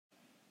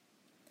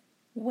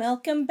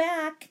Welcome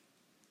back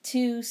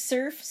to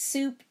Surf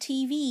Soup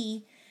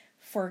TV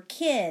for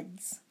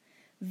kids.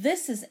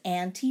 This is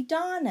Auntie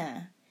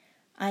Donna.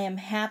 I am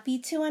happy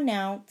to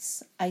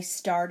announce I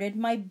started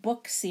my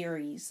book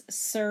series,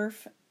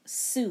 Surf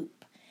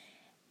Soup,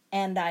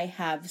 and I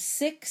have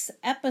 6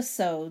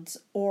 episodes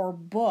or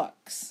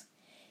books.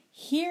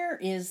 Here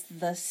is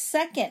the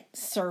second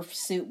Surf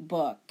Soup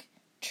book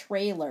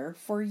trailer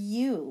for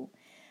you.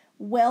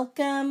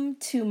 Welcome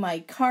to my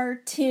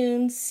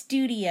cartoon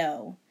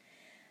studio.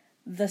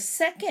 The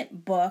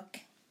second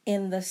book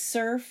in the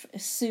Surf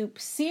Soup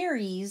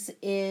series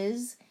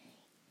is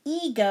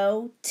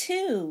Ego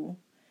 2,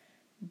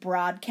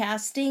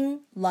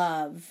 Broadcasting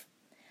Love.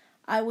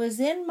 I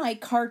was in my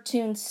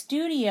cartoon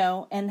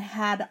studio and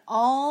had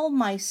all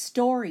my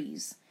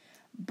stories,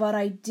 but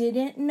I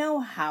didn't know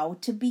how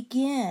to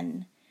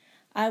begin.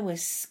 I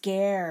was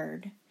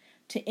scared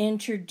to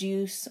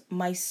introduce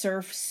my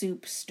Surf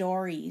Soup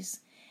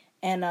stories,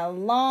 and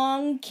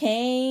along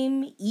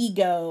came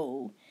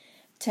Ego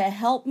to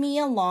help me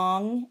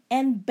along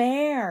and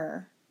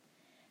bear.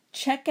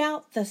 Check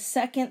out the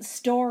second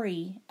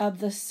story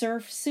of the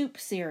Surf Soup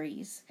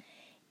series,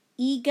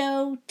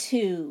 Ego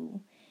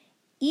 2.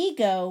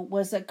 Ego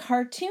was a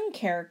cartoon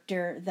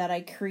character that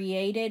I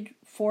created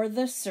for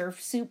the Surf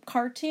Soup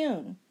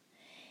cartoon.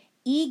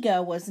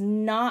 Ego was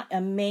not a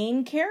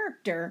main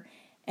character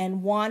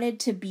and wanted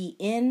to be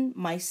in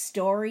my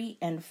story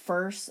and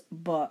first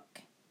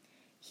book.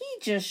 He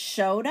just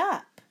showed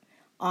up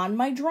on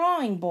my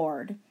drawing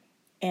board,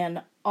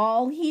 and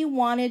all he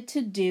wanted to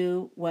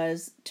do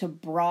was to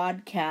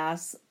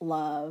broadcast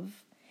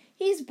love.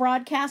 He's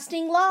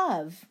broadcasting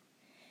love.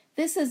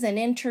 This is an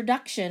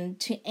introduction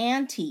to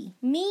Auntie,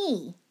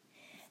 me,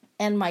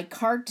 and my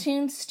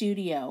cartoon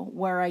studio,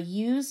 where I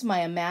use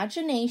my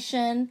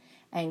imagination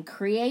and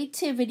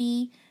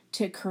creativity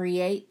to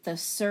create the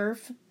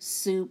Surf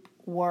Soup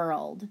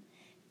world,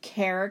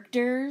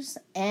 characters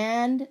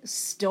and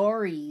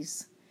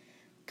stories.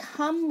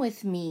 Come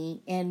with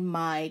me in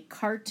my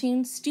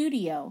cartoon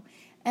studio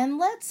and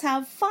let's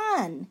have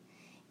fun.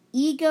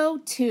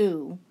 Ego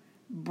 2,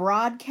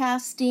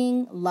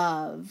 Broadcasting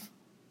Love.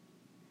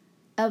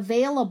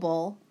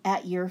 Available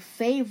at your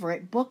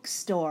favorite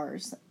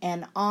bookstores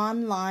and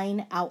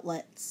online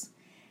outlets.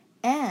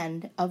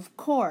 And, of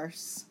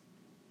course,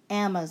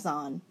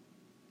 Amazon.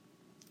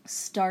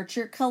 Start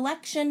your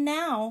collection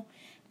now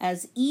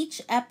as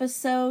each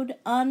episode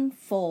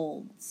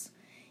unfolds.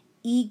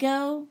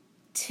 Ego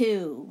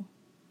 2,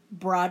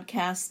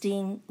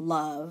 Broadcasting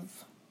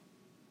Love.